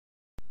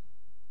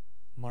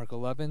Mark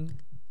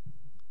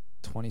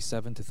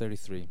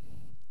 11:27-33.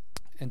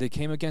 And they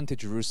came again to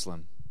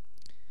Jerusalem.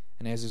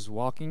 And as he was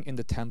walking in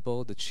the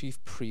temple, the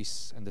chief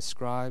priests and the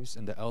scribes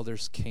and the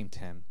elders came to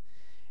him.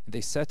 And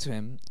they said to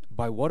him,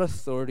 "By what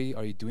authority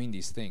are you doing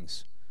these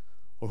things?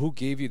 Or who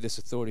gave you this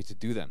authority to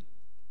do them?"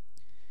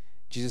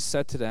 Jesus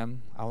said to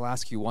them, "I will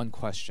ask you one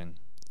question.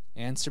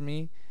 Answer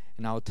me,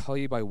 and I will tell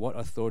you by what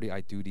authority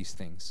I do these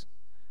things.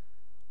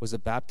 Was the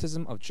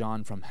baptism of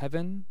John from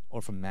heaven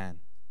or from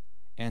man?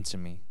 Answer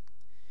me."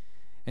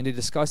 And they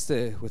discussed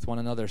it with one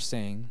another,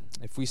 saying,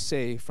 "If we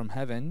say from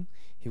heaven,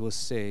 he will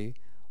say,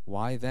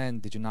 'Why then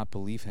did you not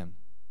believe him?'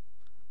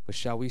 But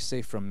shall we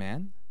say from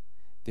man?"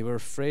 They were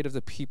afraid of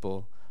the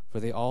people, for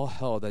they all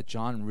held that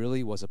John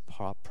really was a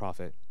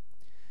prophet.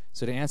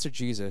 So they answered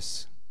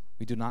Jesus,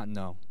 "We do not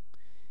know."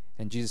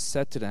 And Jesus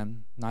said to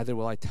them, "Neither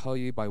will I tell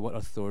you by what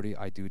authority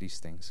I do these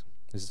things."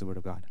 This is the word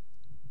of God.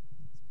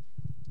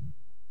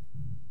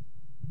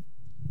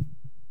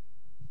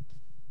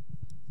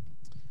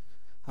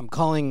 I'm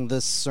calling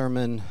this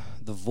sermon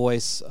 "The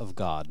Voice of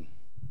God."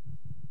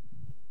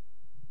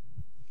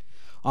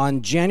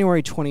 On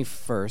January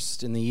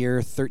 21st, in the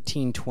year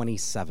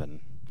 1327,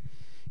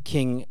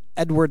 King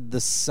Edward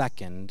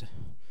II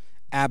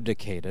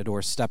abdicated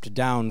or stepped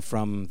down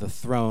from the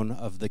throne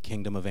of the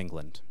Kingdom of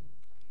England.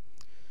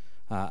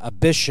 A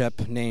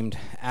bishop named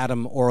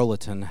Adam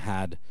Orleton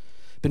had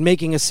been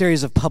making a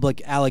series of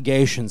public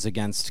allegations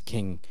against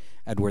King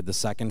Edward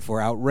II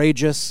for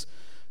outrageous,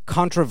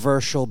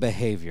 controversial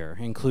behavior,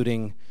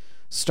 including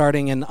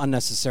starting an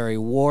unnecessary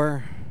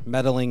war,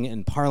 meddling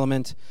in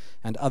Parliament,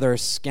 and other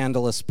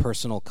scandalous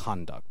personal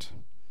conduct.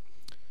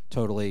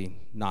 Totally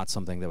not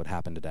something that would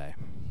happen today.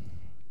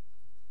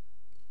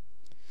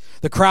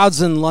 The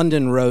crowds in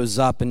London rose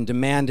up and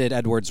demanded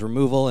Edward's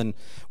removal, and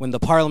when the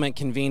Parliament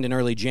convened in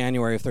early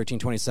January of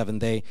 1327,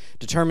 they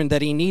determined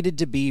that he needed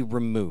to be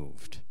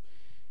removed.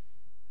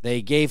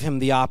 They gave him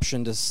the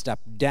option to step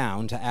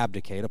down, to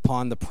abdicate,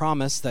 upon the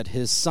promise that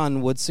his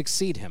son would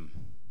succeed him.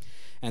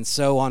 And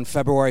so on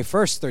February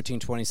 1st,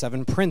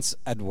 1327, Prince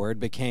Edward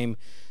became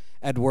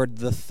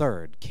Edward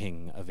III,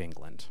 King of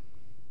England.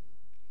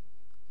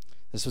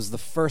 This was the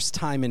first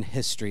time in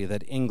history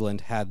that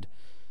England had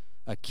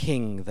a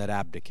king that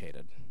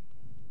abdicated.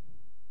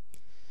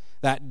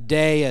 That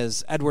day,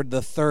 as Edward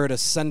III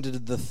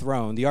ascended the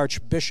throne, the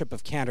Archbishop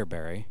of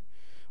Canterbury,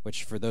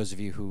 which for those of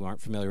you who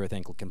aren't familiar with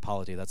Anglican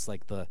polity, that's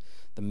like the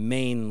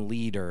main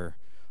leader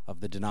of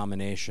the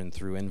denomination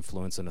through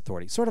influence and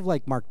authority, sort of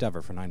like Mark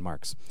Dever for 9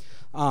 marks.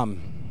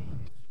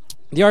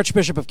 The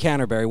Archbishop of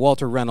Canterbury,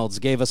 Walter Reynolds,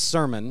 gave a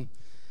sermon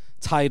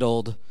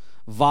titled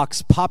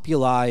Vox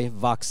Populi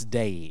Vox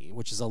Dei,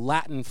 which is a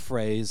Latin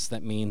phrase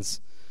that means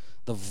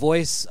the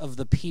voice of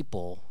the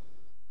people,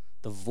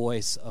 the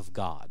voice of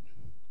God.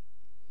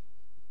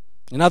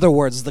 In other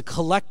words, the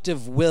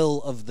collective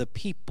will of the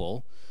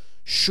people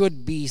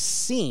should be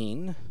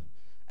seen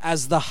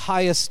as the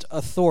highest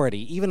authority,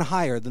 even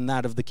higher than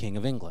that of the King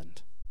of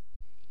England.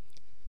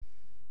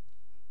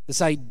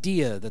 This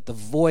idea that the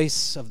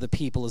voice of the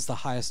people is the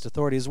highest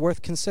authority is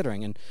worth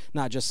considering, and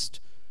not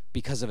just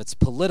because of its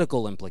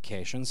political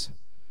implications,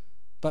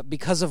 but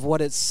because of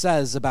what it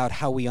says about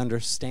how we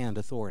understand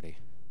authority.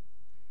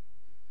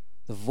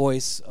 The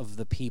voice of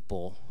the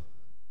people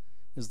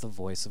is the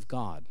voice of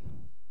God.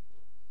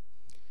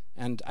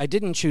 And I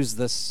didn't choose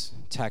this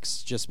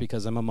text just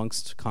because I'm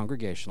amongst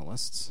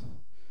Congregationalists.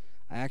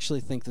 I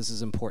actually think this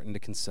is important to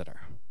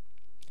consider.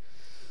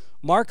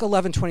 Mark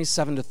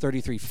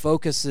 11:27-33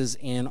 focuses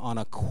in on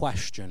a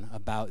question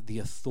about the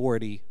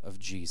authority of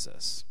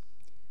Jesus.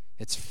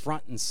 It's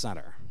front and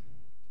center.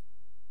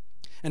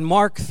 And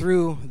Mark,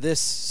 through this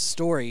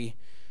story,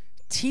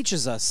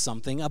 teaches us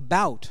something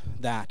about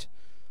that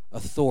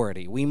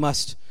authority. We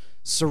must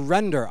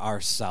surrender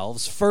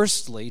ourselves,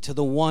 firstly, to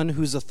the one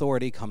whose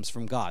authority comes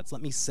from God.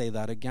 Let me say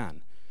that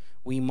again.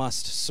 We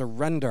must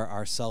surrender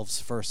ourselves,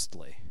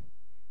 firstly,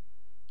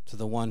 to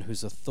the one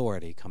whose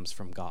authority comes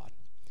from God.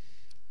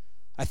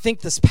 I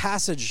think this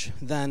passage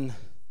then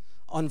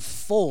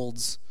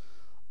unfolds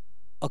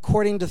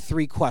according to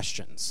 3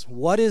 questions.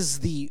 What is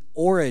the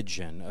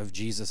origin of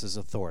Jesus'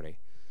 authority?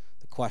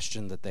 The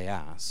question that they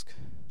ask.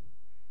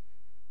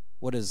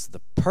 What is the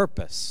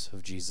purpose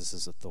of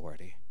Jesus'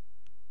 authority?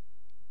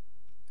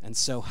 And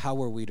so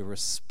how are we to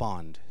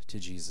respond to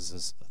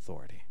Jesus'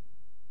 authority?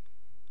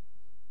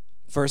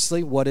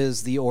 Firstly, what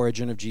is the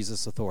origin of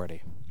Jesus'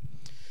 authority?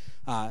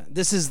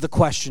 This is the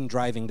question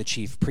driving the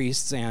chief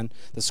priests and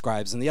the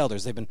scribes and the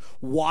elders. They've been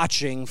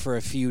watching for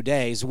a few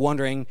days,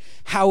 wondering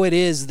how it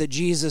is that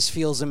Jesus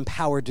feels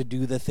empowered to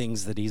do the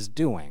things that he's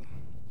doing.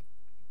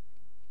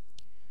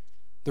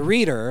 The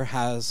reader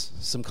has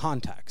some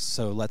context,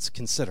 so let's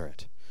consider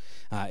it.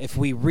 If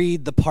we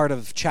read the part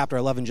of chapter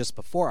 11 just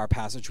before our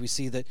passage, we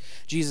see that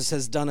Jesus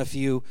has done a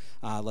few,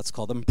 let's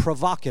call them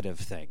provocative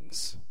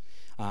things,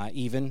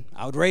 even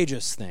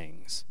outrageous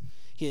things.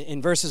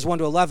 In verses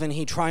 1-11,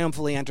 he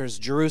triumphantly enters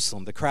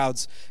Jerusalem. The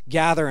crowds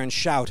gather and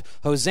shout,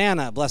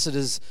 "Hosanna, blessed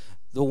is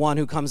the one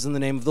who comes in the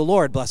name of the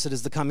Lord. Blessed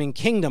is the coming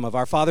kingdom of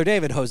our father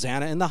David.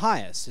 Hosanna in the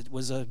highest. It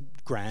was a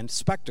grand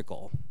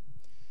spectacle.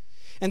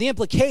 And the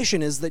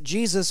implication is that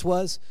Jesus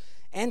was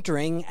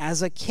entering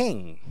as a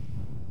king.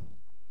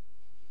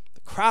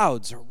 The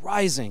crowds are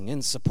rising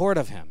in support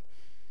of him.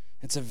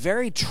 It's a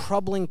very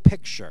troubling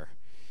picture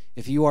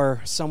if you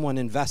are someone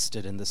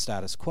invested in the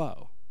status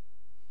quo.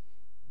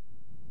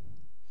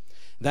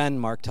 Then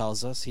Mark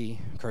tells us he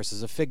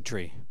curses a fig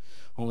tree,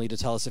 only to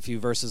tell us a few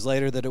verses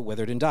later that it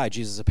withered and died.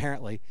 Jesus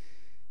apparently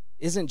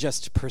isn't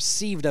just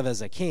perceived of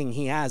as a king,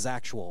 he has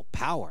actual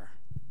power.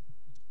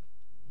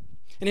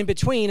 And in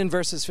between, in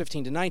verses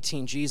 15 to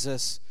 19,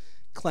 Jesus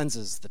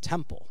cleanses the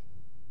temple.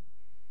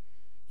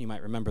 You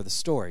might remember the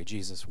story.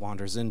 Jesus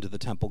wanders into the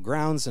temple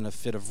grounds in a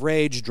fit of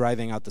rage,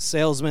 driving out the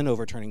salesmen,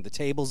 overturning the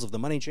tables of the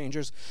money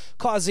changers,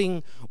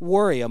 causing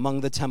worry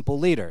among the temple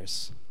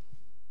leaders.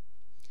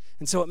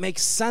 And so it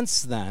makes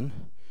sense then,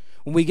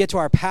 when we get to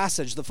our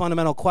passage, the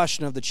fundamental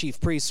question of the chief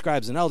priests,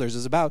 scribes, and elders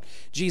is about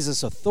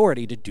Jesus'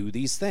 authority to do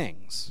these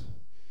things.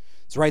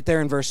 It's right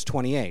there in verse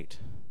 28.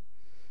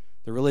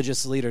 The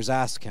religious leaders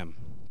ask him,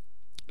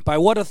 "By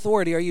what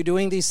authority are you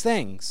doing these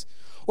things?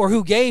 Or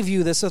who gave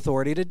you this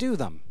authority to do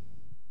them?"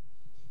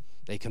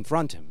 They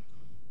confront him.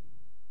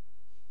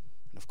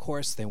 And of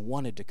course, they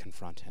wanted to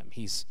confront him.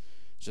 He's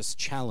just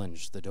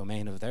challenged the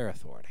domain of their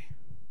authority.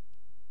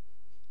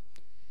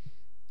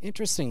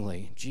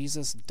 Interestingly,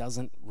 Jesus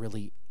doesn't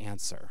really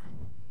answer,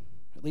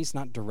 at least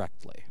not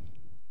directly.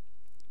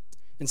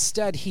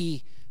 Instead,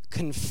 he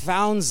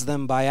confounds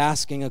them by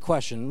asking a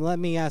question. Let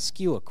me ask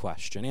you a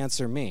question.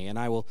 Answer me, and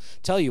I will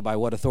tell you by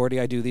what authority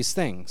I do these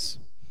things.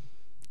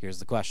 Here's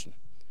the question.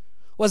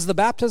 Was the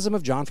baptism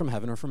of John from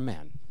heaven or from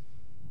man?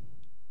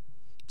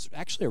 It's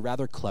actually a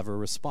rather clever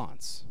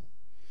response.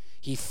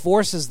 He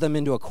forces them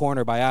into a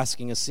corner by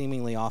asking a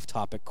seemingly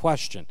off-topic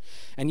question.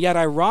 And yet,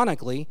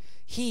 ironically,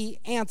 he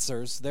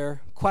answers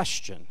their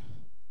question.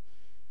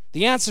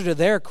 The answer to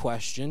their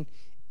question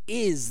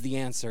is the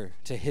answer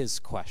to his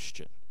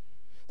question.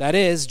 That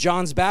is,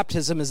 John's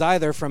baptism is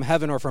either from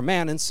heaven or from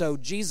man, and so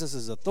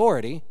Jesus'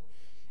 authority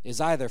is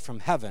either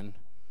from heaven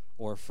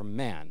or from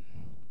man.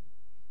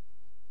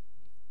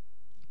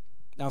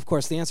 Now, of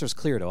course, the answer is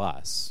clear to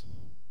us.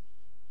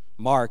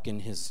 Mark,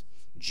 in his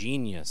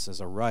genius as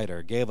a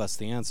writer, gave us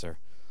the answer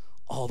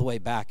all the way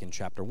back in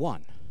chapter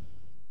 1.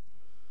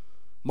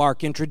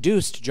 Mark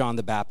introduced John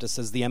the Baptist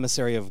as the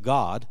emissary of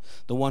God,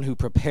 the one who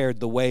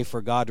prepared the way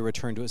for God to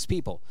return to his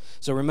people.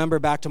 So remember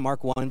back to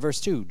Mark 1 verse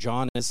 2.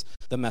 John is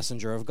the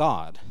messenger of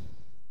God,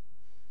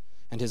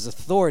 and his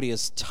authority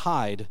is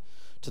tied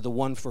to the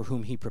one for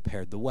whom he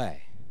prepared the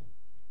way.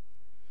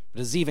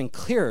 But it's even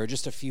clearer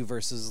just a few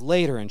verses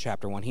later in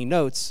chapter 1. He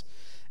notes,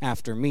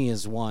 "After me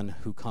is one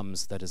who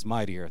comes that is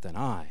mightier than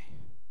I."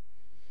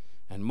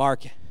 And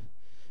Mark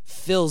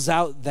fills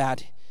out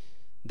that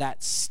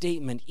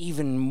statement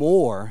even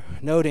more,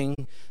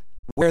 noting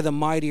where the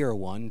mightier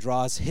one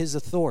draws his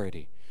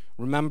authority.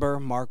 Remember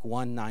Mark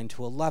 1, 9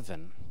 to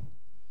 11.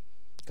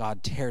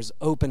 God tears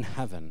open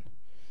heaven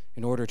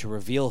in order to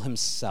reveal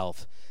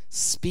himself,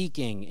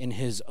 speaking in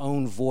his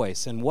own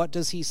voice. And what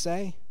does he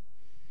say?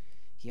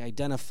 He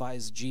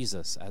identifies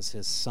Jesus as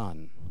his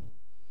son.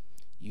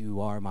 "You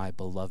are my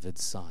beloved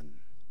son."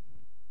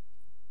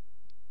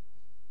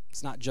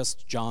 It's not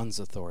just John's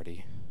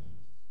authority,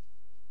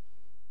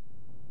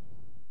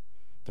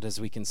 but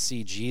as we can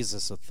see,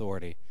 Jesus'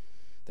 authority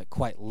that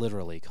quite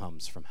literally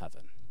comes from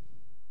heaven.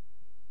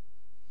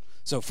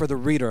 So for the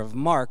reader of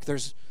Mark,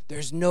 there's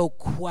no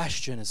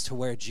question as to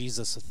where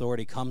Jesus'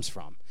 authority comes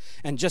from.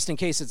 And just in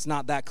case it's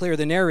not that clear,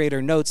 the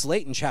narrator notes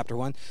late in chapter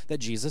 1 that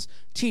Jesus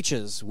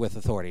teaches with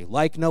authority,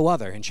 like no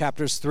other. In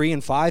chapters 3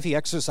 and 5, he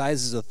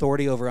exercises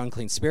authority over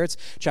unclean spirits.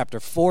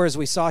 Chapter 4, as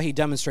we saw, he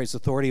demonstrates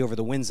authority over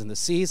the winds and the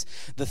seas.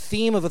 The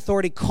theme of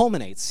authority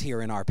culminates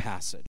here in our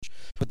passage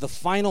with the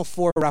final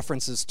 4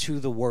 references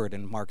to the word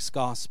in Mark's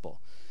gospel.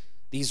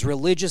 These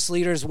religious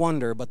leaders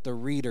wonder, but the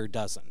reader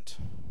doesn't.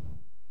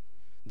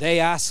 They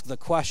ask the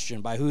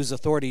question, "By whose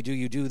authority do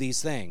you do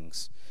these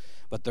things?"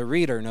 But the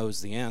reader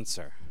knows the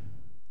answer.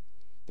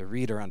 The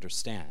reader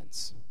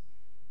understands.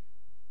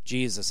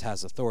 Jesus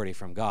has authority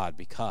from God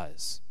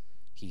because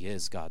he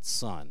is God's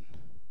son.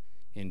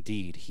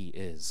 Indeed, he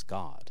is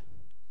God.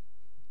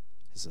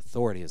 His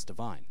authority is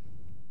divine.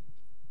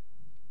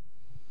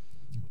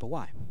 But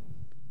why?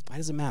 Why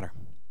does it matter?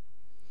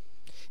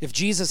 If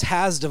Jesus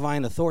has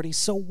divine authority,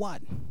 so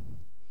what?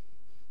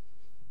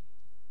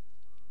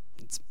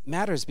 It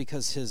matters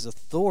because his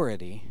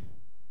authority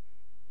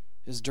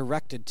is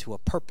directed to a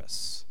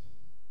purpose.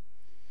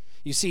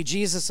 You see,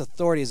 Jesus'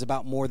 authority is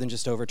about more than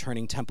just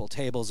overturning temple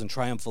tables and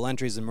triumphal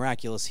entries and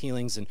miraculous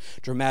healings and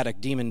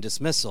dramatic demon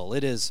dismissal.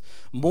 It is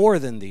more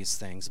than these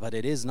things, but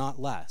it is not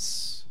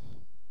less.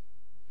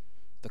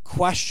 The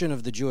question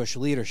of the Jewish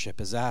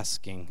leadership is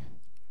asking,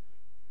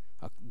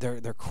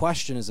 their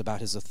question is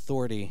about his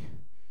authority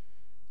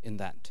in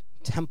that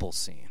temple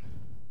scene.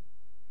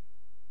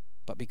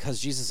 But because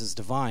Jesus is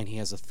divine, he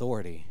has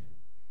authority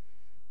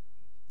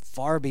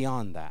far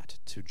beyond that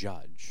to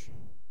judge.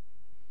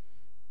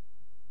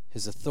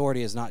 His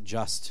authority is not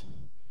just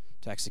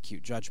to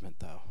execute judgment,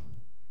 though.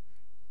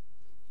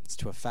 It's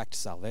to effect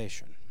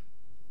salvation.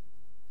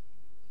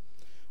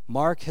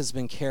 Mark has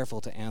been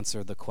careful to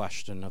answer the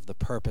question of the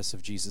purpose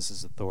of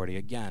Jesus' authority,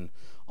 again,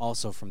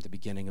 also from the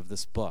beginning of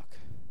this book.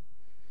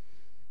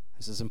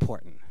 This is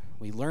important.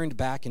 We learned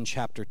back in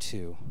chapter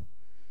 2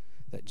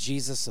 that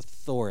Jesus'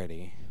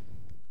 authority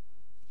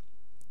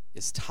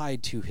is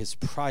tied to his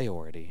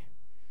priority,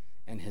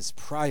 and his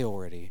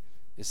priority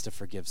is to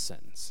forgive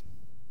sins.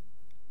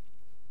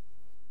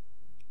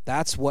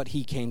 That's what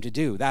he came to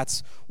do.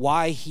 That's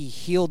why he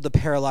healed the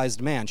paralyzed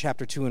man,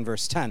 chapter 2 and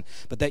verse 10.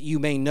 But that you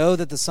may know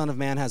that the Son of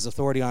Man has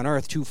authority on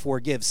earth to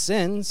forgive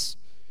sins,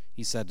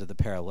 he said to the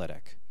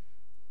paralytic.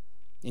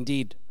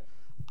 Indeed,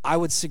 I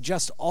would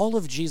suggest all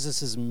of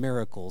Jesus'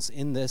 miracles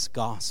in this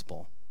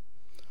gospel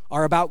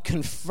are about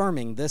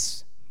confirming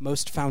this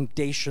most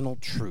foundational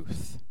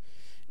truth.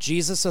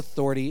 Jesus'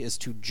 authority is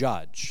to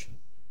judge,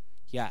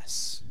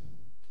 yes,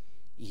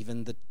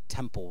 even the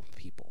temple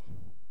people.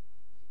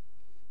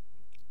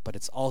 But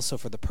it's also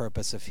for the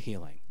purpose of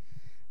healing,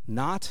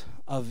 not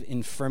of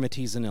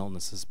infirmities and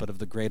illnesses, but of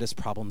the greatest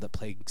problem that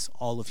plagues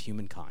all of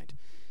humankind.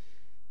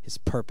 His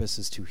purpose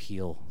is to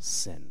heal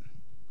sin.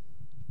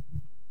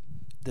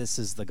 This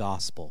is the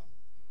gospel.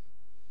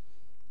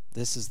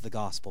 This is the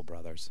gospel,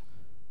 brothers.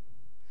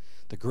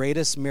 The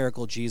greatest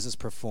miracle Jesus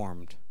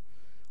performed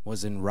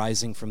was in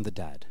rising from the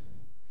dead,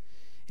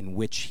 in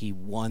which he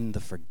won the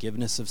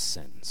forgiveness of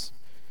sins.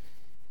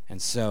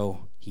 And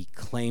so he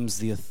claims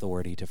the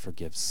authority to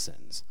forgive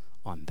sins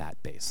on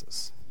that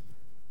basis.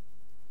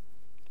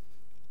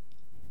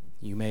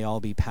 You may all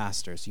be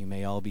pastors, you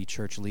may all be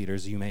church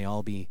leaders, you may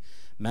all be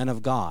men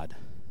of God.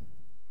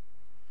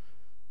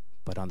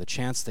 But on the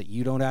chance that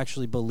you don't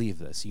actually believe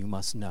this, you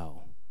must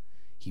know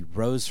he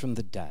rose from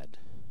the dead.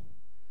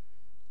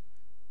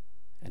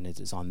 And it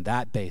is on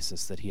that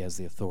basis that he has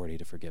the authority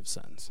to forgive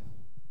sins.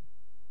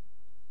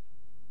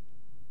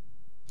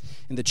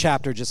 In the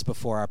chapter just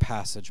before our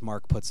passage,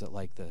 Mark puts it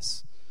like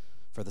this: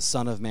 "For the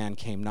Son of Man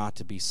came not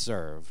to be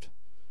served,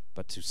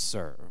 but to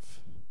serve,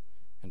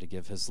 and to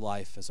give his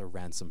life as a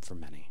ransom for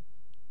many."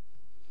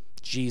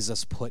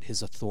 Jesus put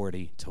his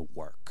authority to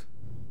work.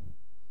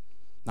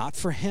 Not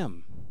for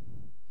him,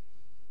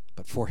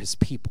 but for his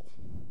people,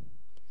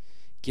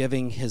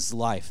 giving his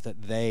life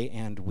that they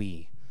and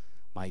we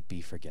might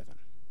be forgiven.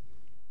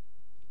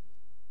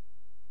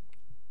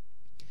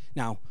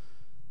 Now,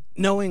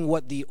 knowing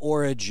what the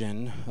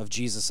origin of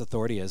Jesus'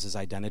 authority is, his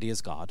identity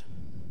as God,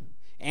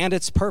 and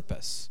its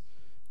purpose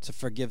to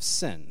forgive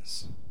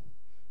sins,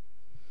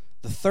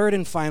 the third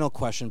and final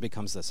question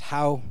becomes this: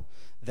 how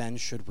then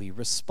should we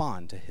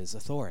respond to his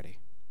authority?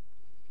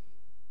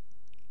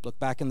 Look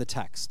back in the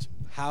text.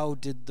 How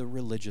did the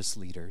religious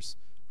leaders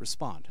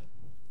respond?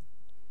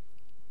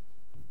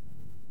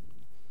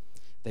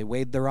 They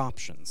weighed their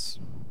options.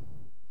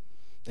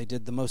 They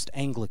did the most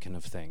Anglican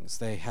of things.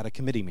 They had a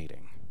committee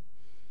meeting.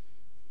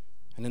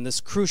 And in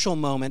this crucial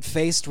moment,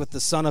 faced with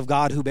the Son of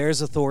God who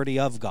bears authority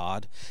of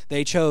God,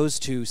 they chose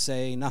to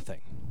say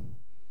nothing.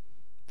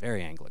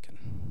 Very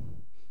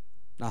Anglican.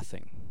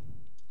 Nothing.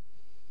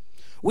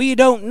 "We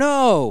don't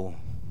know,"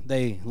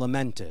 they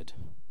lamented.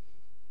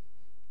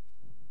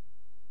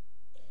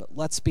 But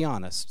let's be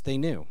honest, they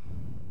knew.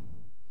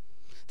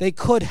 They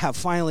could have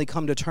finally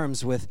come to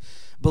terms with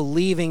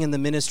believing in the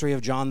ministry of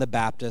John the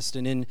Baptist,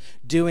 and in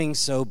doing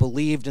so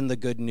believed in the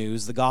good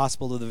news, the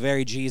gospel of the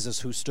very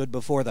Jesus who stood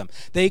before them.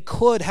 They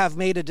could have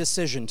made a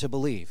decision to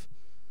believe.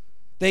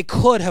 They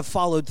could have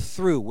followed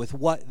through with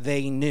what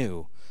they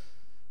knew.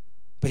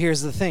 But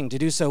here's the thing: to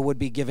do so would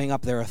be giving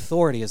up their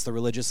authority as the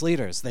religious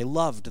leaders. They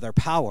loved their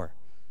power.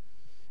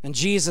 And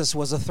Jesus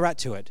was a threat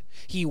to it.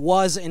 He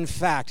was, in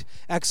fact,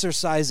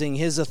 exercising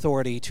his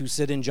authority to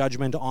sit in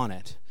judgment on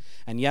it.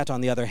 And yet, on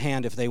the other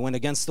hand, if they went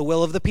against the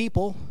will of the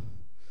people,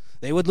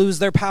 they would lose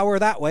their power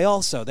that way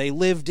also. They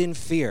lived in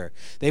fear.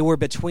 They were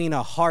between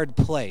a hard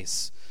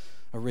place,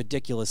 a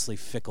ridiculously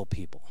fickle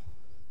people,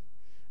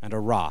 and a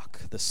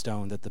rock, the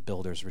stone that the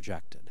builders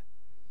rejected.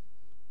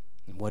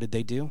 And what did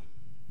they do?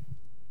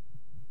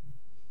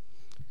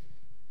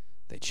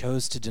 They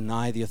chose to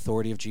deny the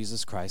authority of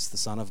Jesus Christ, the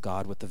Son of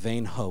God, with the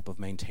vain hope of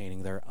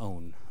maintaining their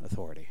own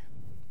authority.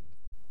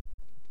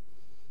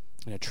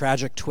 In a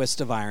tragic twist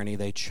of irony,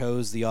 they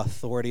chose the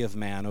authority of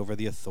man over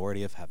the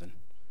authority of heaven.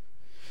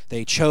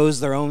 They chose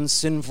their own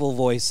sinful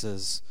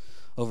voices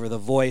over the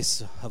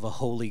voice of a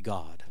holy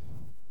God.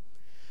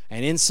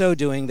 And in so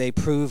doing, they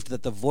proved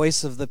that the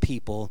voice of the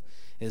people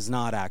is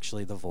not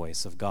actually the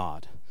voice of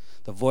God.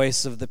 The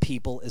voice of the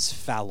people is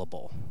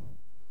fallible.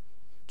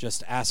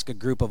 Just ask a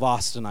group of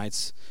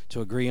Austinites to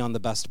agree on the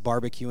best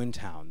barbecue in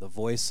town. The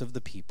voice of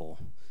the people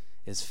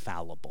is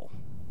fallible.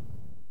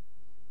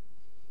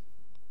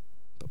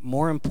 But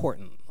more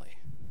importantly,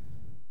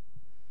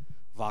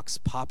 vox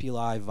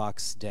populi,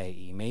 vox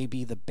Dei may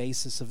be the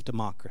basis of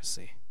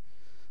democracy,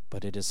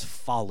 but it is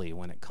folly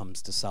when it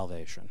comes to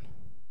salvation.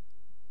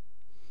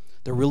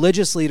 The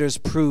religious leaders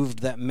proved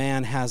that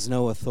man has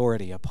no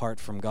authority apart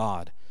from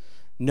God.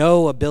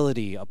 No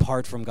ability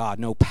apart from God,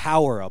 no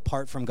power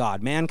apart from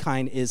God.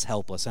 Mankind is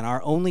helpless, and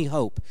our only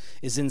hope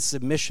is in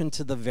submission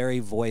to the very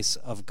voice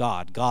of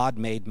God. God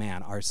made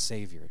man, our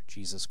Savior,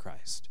 Jesus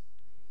Christ.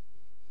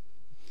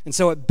 And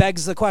so it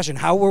begs the question,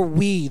 how are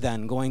we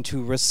then going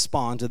to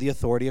respond to the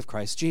authority of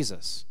Christ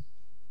Jesus?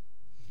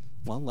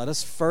 Well, let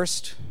us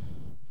first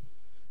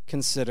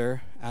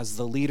consider, as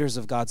the leaders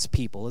of God's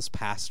people, as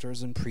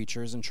pastors and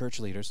preachers and church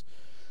leaders,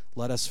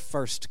 let us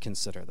first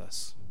consider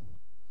this.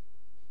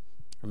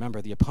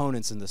 Remember, the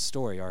opponents in this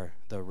story are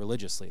the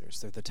religious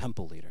leaders. They're the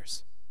temple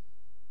leaders.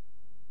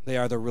 They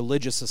are the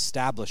religious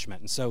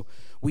establishment. And so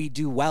we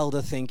do well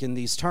to think in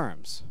these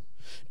terms.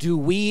 Do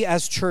we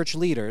as church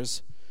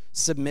leaders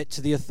submit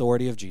to the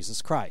authority of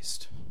Jesus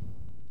Christ?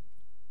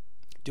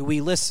 Do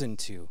we listen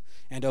to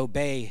and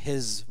obey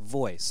his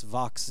voice,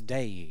 vox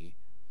Dei?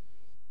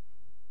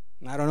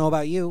 I don't know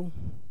about you,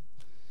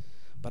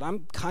 but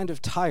I'm kind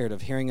of tired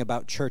of hearing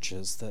about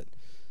churches that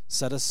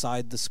set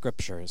aside the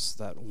scriptures,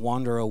 that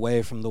wander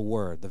away from the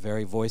word, the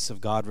very voice of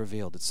God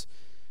revealed. It's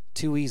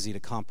too easy to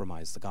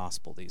compromise the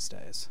gospel these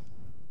days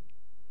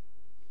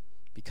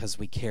because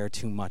we care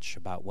too much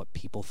about what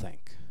people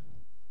think.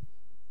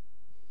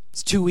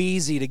 It's too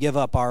easy to give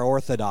up our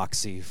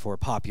orthodoxy for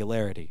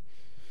popularity.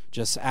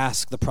 Just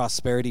ask the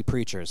prosperity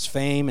preachers.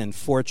 Fame and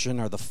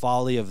fortune are the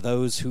folly of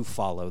those who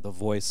follow the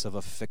voice of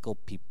a fickle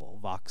people,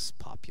 vox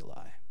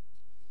populi.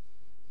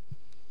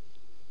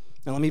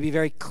 Now let me be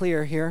very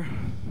clear here,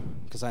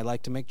 because I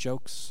like to make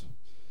jokes.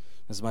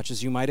 As much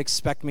as you might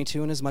expect me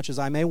to and as much as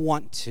I may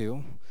want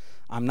to,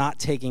 I'm not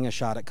taking a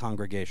shot at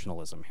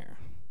congregationalism here.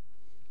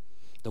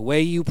 The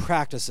way you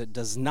practice it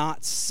does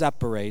not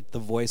separate the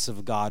voice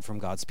of God from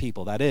God's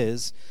people. That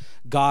is,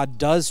 God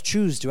does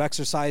choose to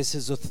exercise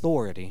his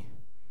authority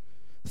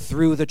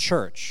through the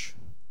church,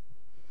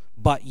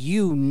 but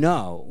you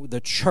know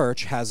the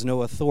church has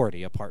no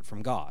authority apart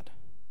from God.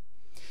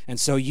 And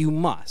so you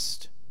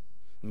must,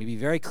 let me be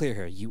very clear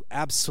here, you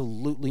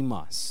absolutely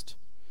must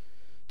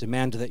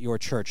demand that your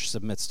church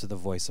submits to the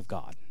voice of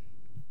God,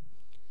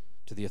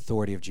 to the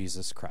authority of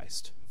Jesus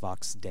Christ,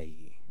 vox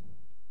Dei.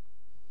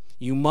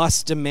 You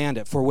must demand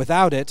it, for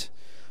without it,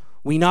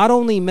 we not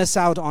only miss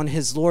out on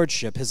his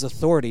lordship, his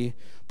authority,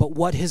 but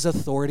what his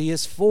authority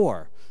is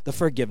for, the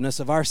forgiveness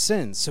of our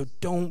sins. So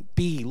don't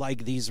be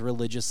like these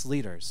religious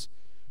leaders.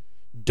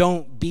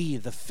 Don't be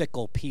the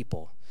fickle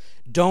people.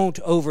 Don't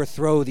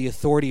overthrow the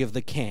authority of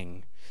the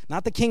king.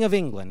 Not the king of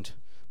England,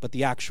 but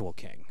the actual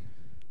king.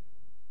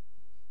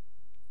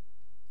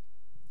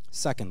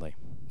 Secondly,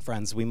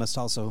 friends, we must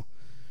also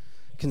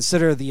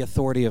consider the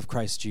authority of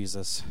Christ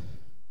Jesus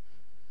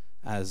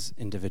as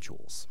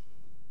individuals.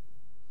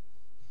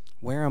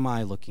 Where am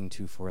I looking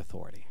to for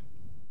authority?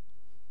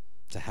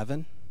 To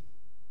heaven?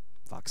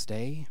 Vox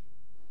Dei?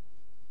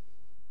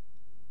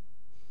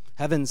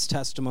 Heaven's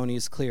testimony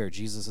is clear.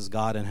 Jesus is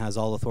God and has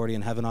all authority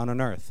in heaven and on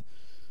earth.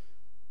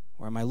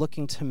 Or am I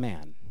looking to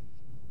man?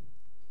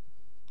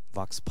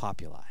 Vox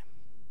populi.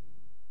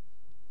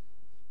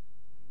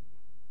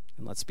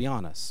 And let's be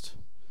honest.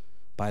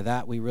 By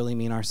that we really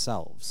mean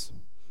ourselves.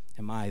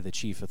 Am I the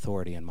chief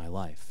authority in my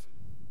life?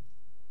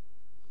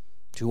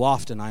 Too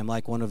often I'm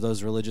like one of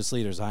those religious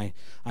leaders. I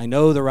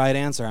know the right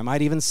answer. I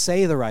might even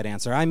say the right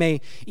answer. I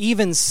may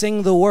even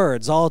sing the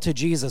words, all to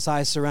Jesus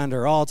I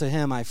surrender, all to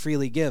him I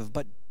freely give.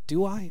 But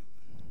do I?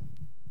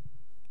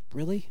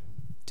 Really?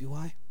 Do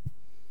I?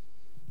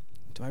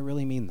 Do I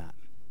really mean that?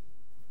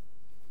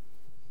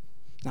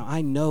 Now,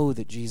 I know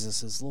that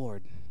Jesus is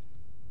Lord.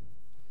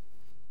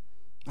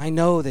 I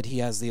know that he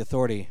has the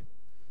authority,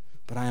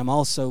 but I am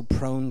also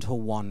prone to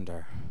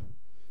wander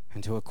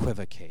and to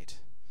equivocate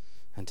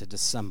and to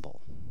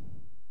dissemble.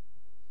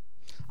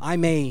 I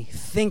may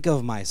think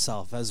of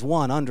myself as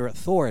one under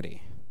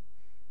authority,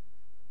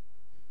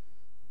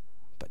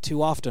 but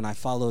too often I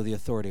follow the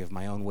authority of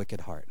my own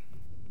wicked heart.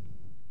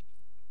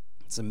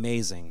 It's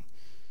amazing.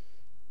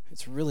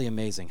 It's really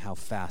amazing how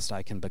fast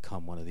I can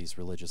become one of these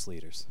religious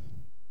leaders.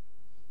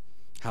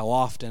 How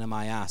often am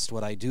I asked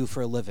what I do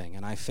for a living,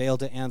 and I fail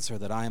to answer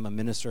that I am a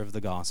minister of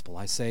the gospel.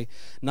 I say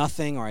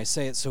nothing, or I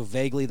say it so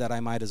vaguely that I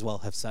might as well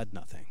have said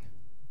nothing.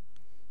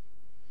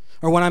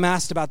 Or when I'm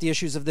asked about the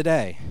issues of the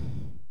day,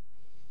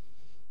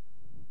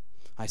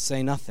 I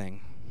say nothing.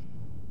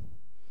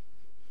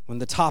 When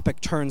the topic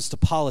turns to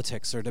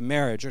politics or to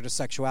marriage or to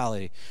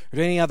sexuality or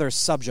to any other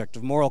subject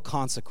of moral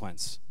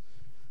consequence,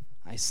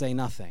 I say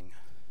nothing.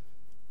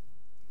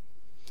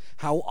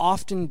 How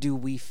often do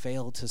we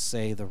fail to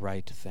say the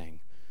right thing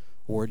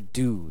or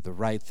do the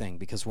right thing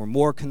because we're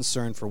more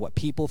concerned for what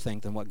people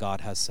think than what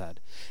God has said?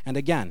 And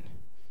again,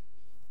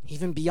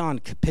 even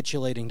beyond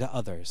capitulating to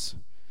others,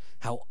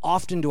 how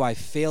often do I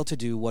fail to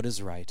do what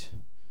is right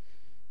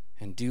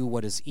and do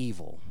what is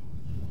evil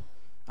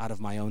out of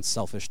my own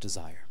selfish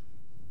desire?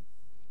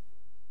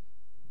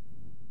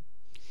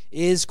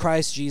 Is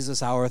Christ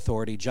Jesus our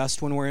authority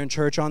just when we're in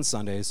church on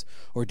Sundays,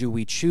 or do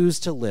we choose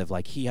to live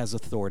like he has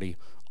authority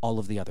all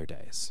of the other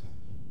days?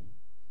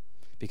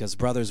 Because,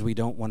 brothers, we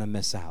don't want to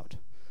miss out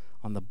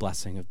on the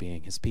blessing of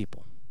being his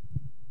people.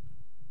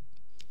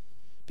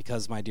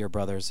 Because, my dear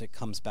brothers, it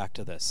comes back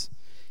to this.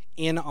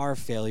 In our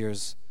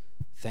failures,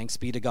 thanks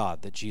be to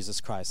God that Jesus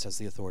Christ has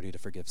the authority to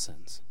forgive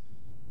sins.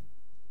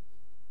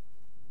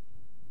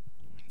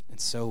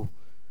 And so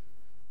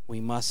we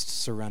must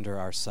surrender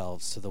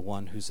ourselves to the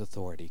one whose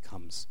authority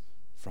comes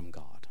from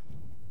God.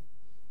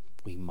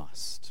 We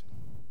must.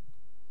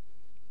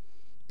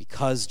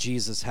 Because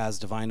Jesus has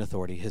divine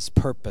authority, his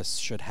purpose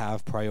should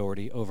have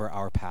priority over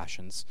our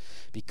passions.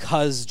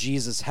 Because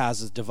Jesus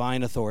has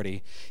divine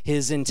authority,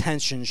 his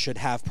intention should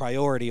have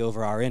priority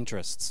over our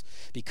interests.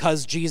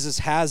 Because Jesus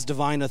has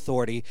divine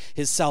authority,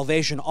 his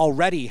salvation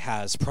already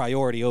has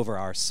priority over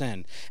our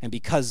sin. And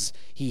because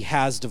he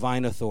has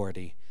divine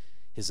authority,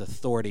 his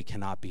authority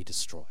cannot be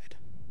destroyed.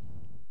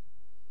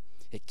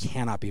 It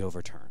cannot be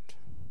overturned.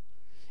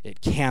 It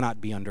cannot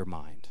be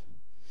undermined.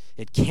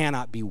 It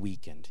cannot be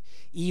weakened.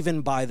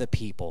 Even by the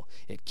people,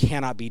 it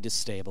cannot be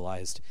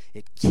destabilized.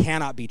 It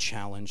cannot be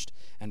challenged.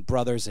 And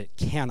brothers, it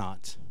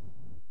cannot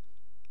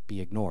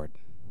be ignored.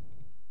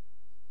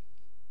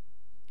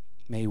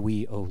 May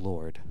we, O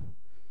Lord,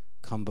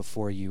 come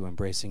before you,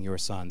 embracing your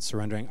Son,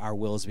 surrendering our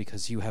wills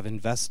because you have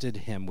invested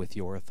him with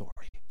your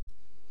authority.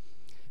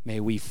 May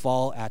we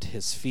fall at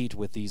his feet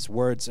with these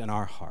words in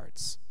our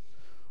hearts,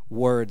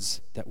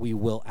 words that we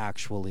will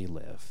actually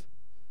live.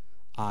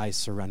 I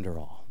surrender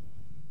all.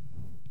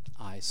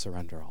 I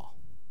surrender all.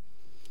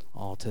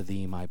 All to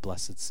thee, my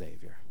blessed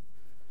Savior.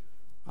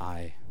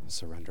 I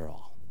surrender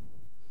all.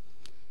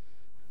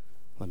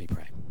 Let me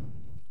pray.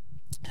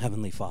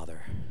 Heavenly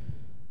Father,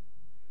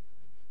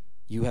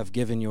 you have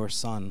given your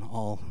Son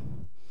all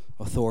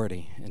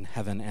authority in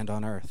heaven and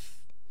on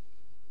earth.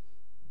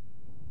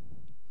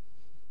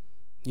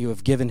 You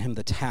have given him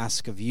the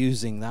task of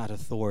using that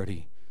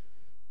authority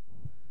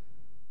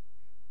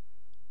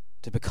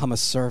to become a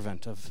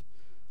servant of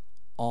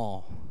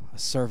all, a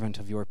servant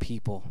of your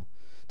people,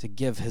 to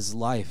give his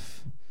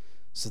life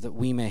so that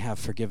we may have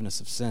forgiveness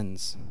of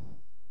sins.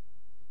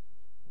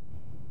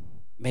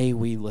 May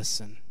we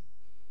listen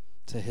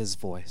to his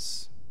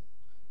voice.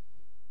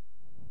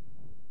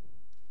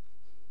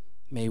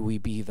 May we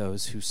be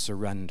those who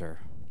surrender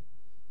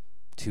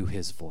to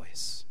his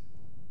voice.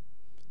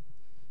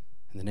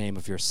 In the name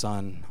of your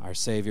Son, our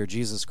Savior,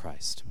 Jesus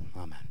Christ.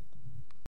 Amen.